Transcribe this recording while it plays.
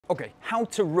Okay, how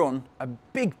to run a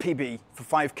big PB for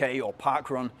 5K or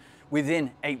Parkrun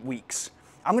within 8 weeks.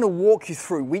 I'm going to walk you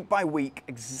through week by week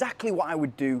exactly what I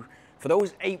would do for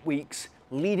those 8 weeks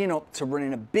leading up to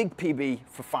running a big PB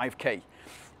for 5K.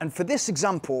 And for this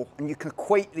example, and you can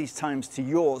equate these times to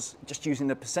yours just using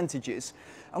the percentages,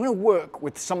 I'm going to work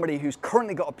with somebody who's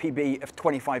currently got a PB of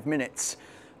 25 minutes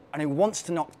and who wants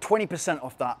to knock 20%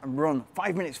 off that and run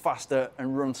 5 minutes faster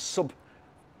and run sub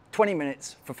 20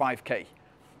 minutes for 5K.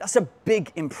 That's a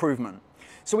big improvement.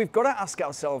 So we've got to ask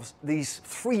ourselves these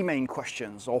 3 main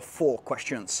questions, or 4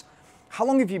 questions. How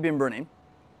long have you been running?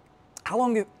 How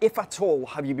long, if at all,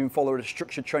 have you been following a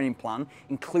structured training plan,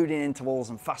 including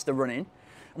intervals and faster running?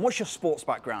 And what's your sports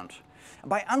background? And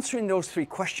by answering those 3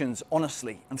 questions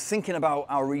honestly and thinking about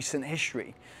our recent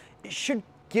history, it should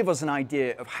give us an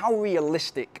idea of how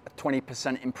realistic a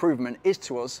 20% improvement is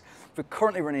to us if we're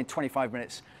currently running 25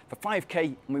 minutes for 5K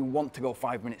and we want to go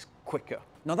 5 minutes quicker.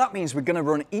 Now that means we're going to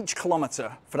run each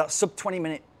kilometre for that sub 20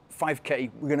 minute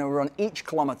 5K, we're going to run each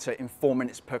kilometre in 4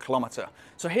 minutes per kilometre.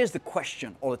 So here's the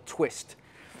question, or the twist.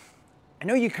 I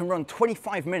know you can run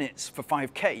 25 minutes for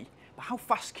 5K, but how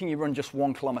fast can you run just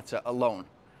 1 kilometre alone?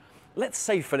 Let's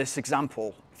say for this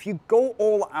example, if you go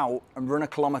all out and run a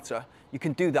kilometre, you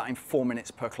can do that in 4 minutes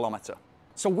per kilometre.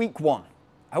 So week 1,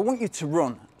 I want you to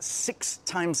run 6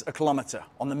 times a kilometre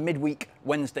on the midweek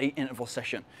Wednesday interval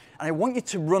session. And I want you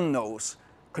to run those,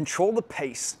 control the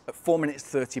pace at 4 minutes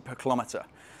 30 per kilometre.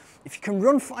 If you can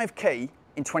run 5K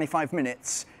in 25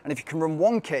 minutes, and if you can run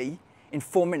 1K in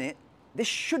 4 minutes, this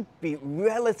should be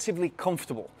relatively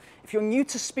comfortable. If you're new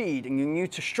to speed and you're new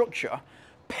to structure,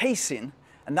 pacing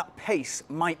and that pace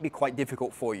might be quite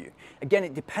difficult for you. Again,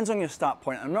 it depends on your start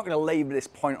point. I'm not going to label this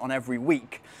point on every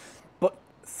week, but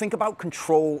think about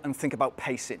control and think about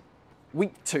pacing.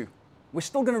 Week 2, we're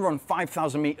still going to run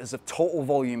 5,000 meters of total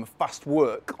volume of fast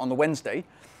work on the Wednesday,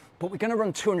 but we're going to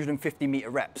run 250 meter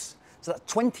reps. So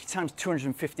that's 20 times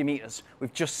 250 meters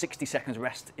with just 60 seconds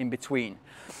rest in between.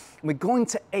 And we're going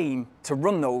to aim to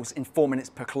run those in 4 minutes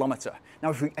per kilometer.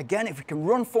 Now, if we can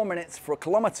run 4 minutes for a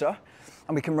kilometer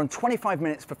and we can run 25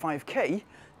 minutes for 5K,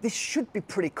 this should be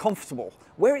pretty comfortable.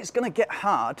 Where it's going to get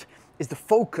hard is the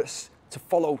focus to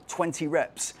follow 20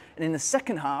 reps. And in the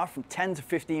second half, from 10 to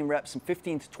 15 reps and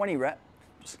 15 to 20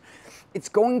 reps, it's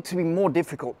going to be more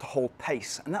difficult to hold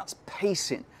pace, and that's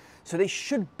pacing. So they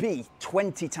should be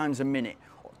 20 times a minute,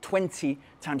 or 20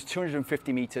 times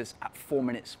 250 meters at 4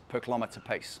 minutes per kilometer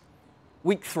pace.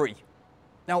 Week 3.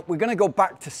 Now we're going to go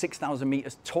back to 6,000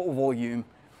 meters total volume,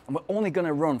 and we're only going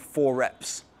to run 4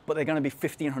 reps, but they're going to be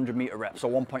 1,500 meter reps,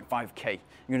 or 1.5K.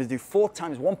 You're going to do 4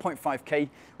 times 1.5K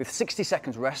with 60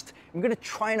 seconds rest. We're going to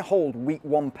try and hold week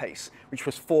 1 pace, which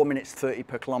was 4 minutes 30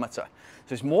 per kilometer.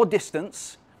 So it's more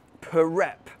distance per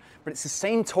rep, but it's the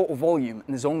same total volume and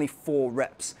there's only 4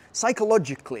 reps.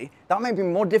 Psychologically, that may be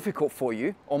more difficult for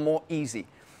you or more easy.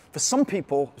 For some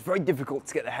people, it's very difficult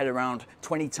to get their head around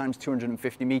 20 times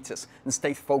 250 meters and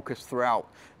stay focused throughout.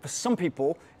 For some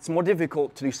people, it's more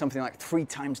difficult to do something like 3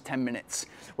 times 10 minutes,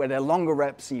 where they're longer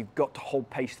reps and you've got to hold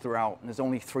pace throughout, and there's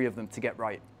only 3 of them to get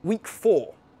right. Week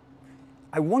 4,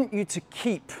 I want you to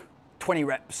keep 20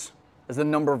 reps as the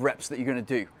number of reps that you're going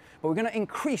to do. But we're going to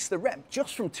increase the rep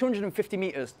just from 250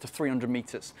 meters to 300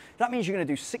 meters. That means you're going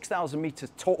to do 6,000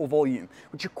 meters total volume,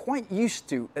 which you're quite used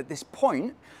to at this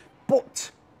point,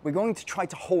 but we're going to try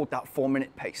to hold that 4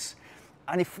 minute pace.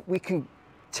 And if we can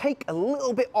take a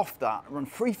little bit off that, run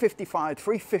 355,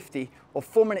 350 or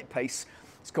 4 minute pace,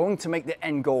 it's going to make the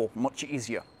end goal much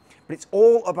easier. But it's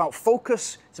all about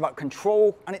focus, it's about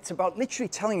control, and it's about literally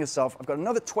telling yourself, I've got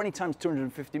another 20 times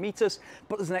 250 meters,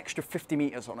 but there's an extra 50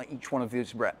 meters on each one of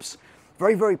these reps.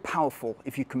 Very, very powerful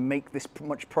if you can make this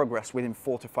much progress within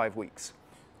 4 to 5 weeks.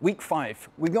 Week 5,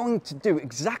 we're going to do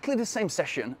exactly the same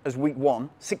session as week 1,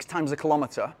 6 times a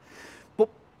kilometer, but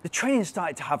the training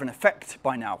started to have an effect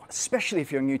by now, especially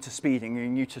if you're new to speeding, you're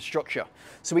new to structure.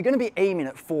 So we're going to be aiming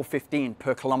at 4:15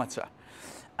 per kilometer.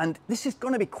 And this is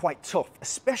going to be quite tough,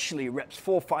 especially reps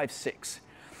 4, 5, 6.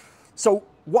 So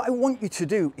what I want you to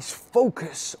do is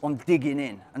focus on digging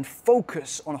in and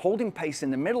focus on holding pace in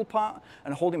the middle part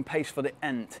and holding pace for the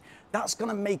end. That's going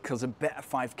to make us a better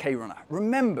 5K runner.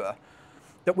 Remember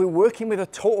that we're working with a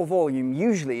total volume,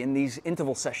 usually in these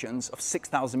interval sessions, of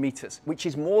 6,000 meters, which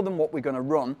is more than what we're going to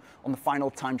run on the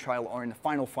final time trial or in the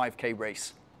final 5K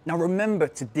race. Now remember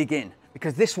to dig in,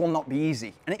 because this will not be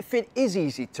easy. And if it is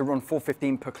easy to run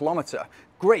 4:15 per kilometer,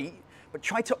 great, but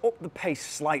try to up the pace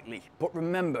slightly. But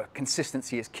remember,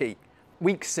 consistency is key.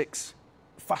 Week 6,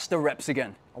 faster reps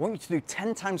again. I want you to do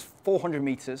 10 times 400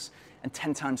 meters and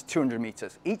 10 times 200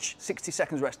 meters, each 60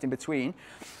 seconds rest in between.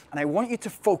 And I want you to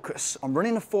focus on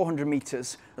running the 400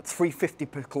 meters at 350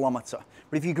 per kilometer.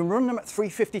 But if you can run them at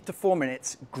 350 to 4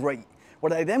 minutes, great.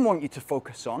 What I then want you to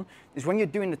focus on is when you're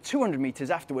doing the 200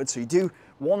 meters afterwards, so you do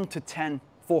 1 to 10,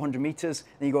 400 meters,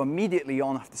 and you go immediately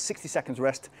on after 60 seconds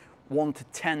rest, 1 to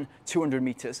 10, 200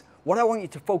 meters. What I want you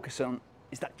to focus on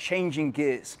is that changing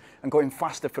gears and going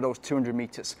faster for those 200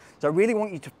 meters. So I really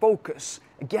want you to focus,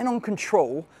 again, on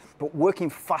control, but working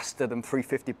faster than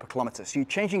 350 per kilometer. So you're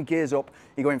changing gears up,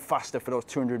 you're going faster for those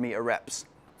 200 meter reps.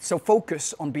 So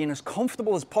focus on being as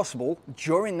comfortable as possible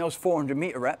during those 400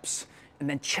 meter reps, and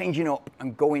then changing up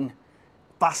and going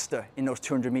faster in those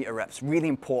 200 meter reps. Really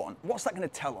important. What's that going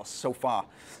to tell us so far?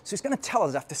 So it's going to tell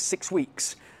us after 6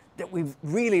 weeks that we've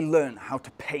really learned how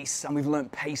to pace, and we've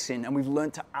learned pacing, and we've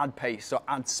learned to add pace or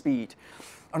add speed.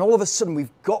 And all of a sudden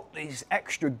we've got these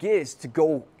extra gears to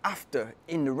go after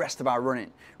in the rest of our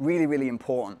running. Really, really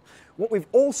important. What we've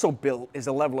also built is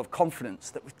a level of confidence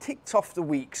that we've ticked off the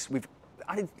weeks. We've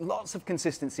added lots of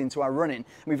consistency into our running,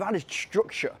 and we've added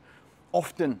structure.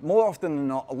 More often than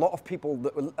not, a lot of people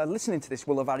that are listening to this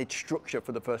will have added structure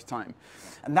for the first time.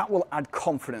 And that will add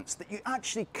confidence that you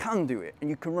actually can do it, and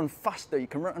you can run faster. You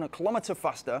can run a kilometer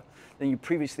faster than you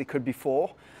previously could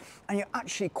before. And you're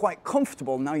actually quite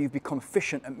comfortable now you've become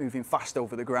efficient at moving fast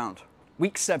over the ground.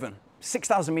 Week 7,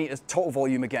 6,000 meters total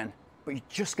volume again, but you're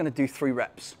just gonna do 3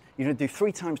 reps. You're gonna do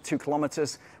 3 times 2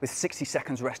 kilometers with 60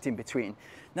 seconds rest in between.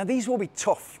 Now these will be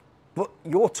tough, but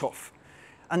you're tough.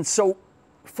 And so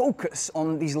focus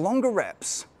on these longer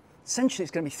reps. Essentially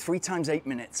it's gonna be 3 times 8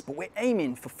 minutes, but we're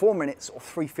aiming for 4 minutes or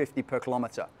 350 per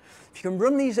kilometer. If you can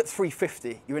run these at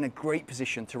 350, you're in a great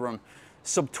position to run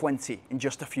sub 20 in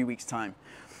just a few weeks' time.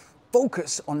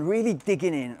 Focus on really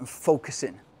digging in and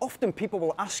focusing. Often people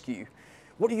will ask you,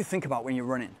 what do you think about when you're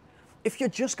running? If you're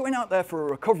just going out there for a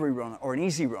recovery run or an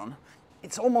easy run,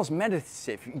 it's almost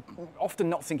meditative. You're often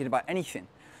not thinking about anything.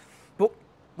 But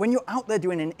when you're out there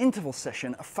doing an interval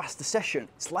session, a faster session,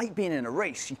 it's like being in a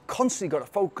race. You constantly got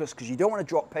to focus because you don't want to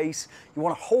drop pace, you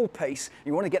want to hold pace,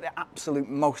 you want to get the absolute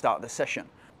most out of the session.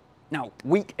 Now,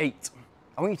 week 8,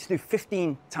 I want you to do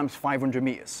 15 times 500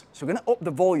 meters. So we're going to up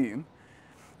the volume.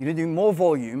 You're going to do more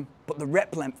volume, but the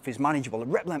rep length is manageable. The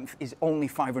rep length is only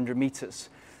 500 meters.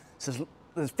 So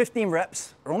there's 15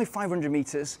 reps, or only 500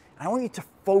 meters, and I want you to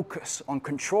focus on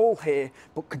control here,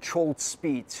 but controlled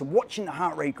speed. So watching the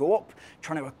heart rate go up,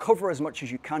 trying to recover as much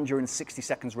as you can during 60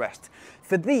 seconds rest.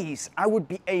 For these, I would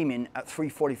be aiming at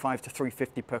 345 to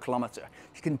 350 per kilometer.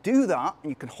 If you can do that, and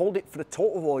you can hold it for the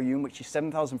total volume, which is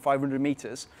 7,500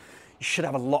 meters, you should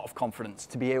have a lot of confidence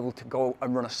to be able to go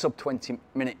and run a sub 20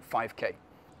 minute 5K.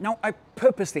 Now, I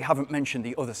purposely haven't mentioned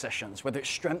the other sessions, whether it's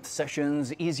strength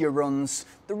sessions, easier runs,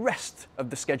 the rest of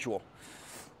the schedule.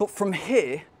 But from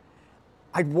here,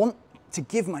 I'd want to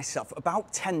give myself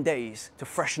about 10 days to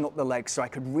freshen up the legs so I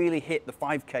could really hit the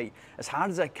 5K as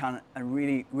hard as I can and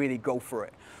really, really go for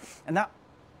it. And that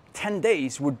 10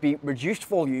 days would be reduced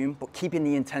volume, but keeping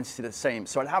the intensity the same.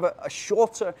 So I'd have a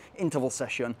shorter interval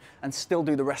session and still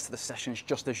do the rest of the sessions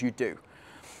just as you do.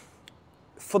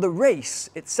 For the race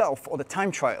itself, or the time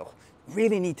trial,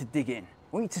 really need to dig in.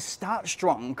 We need to start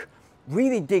strong,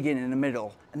 really dig in the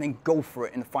middle, and then go for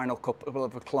it in the final couple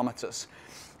of kilometers.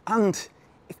 And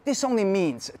if this only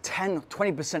means a 10 or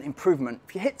 20% improvement,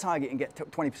 if you hit target and get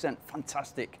 20%,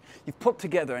 fantastic. You've put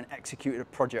together and executed a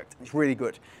project, it's really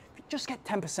good. If you just get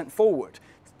 10% forward,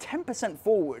 10%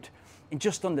 forward in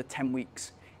just under 10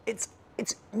 weeks, it's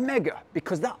mega,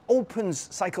 because that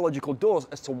opens psychological doors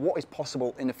as to what is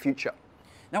possible in the future.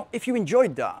 Now, if you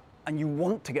enjoyed that and you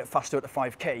want to get faster at the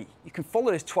 5K, you can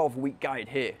follow this 12-week guide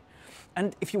here.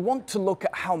 And if you want to look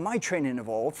at how my training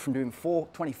evolved from doing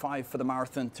 4:25 for the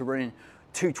marathon to running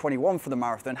 2:21 for the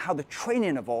marathon, how the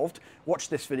training evolved, watch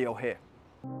this video here.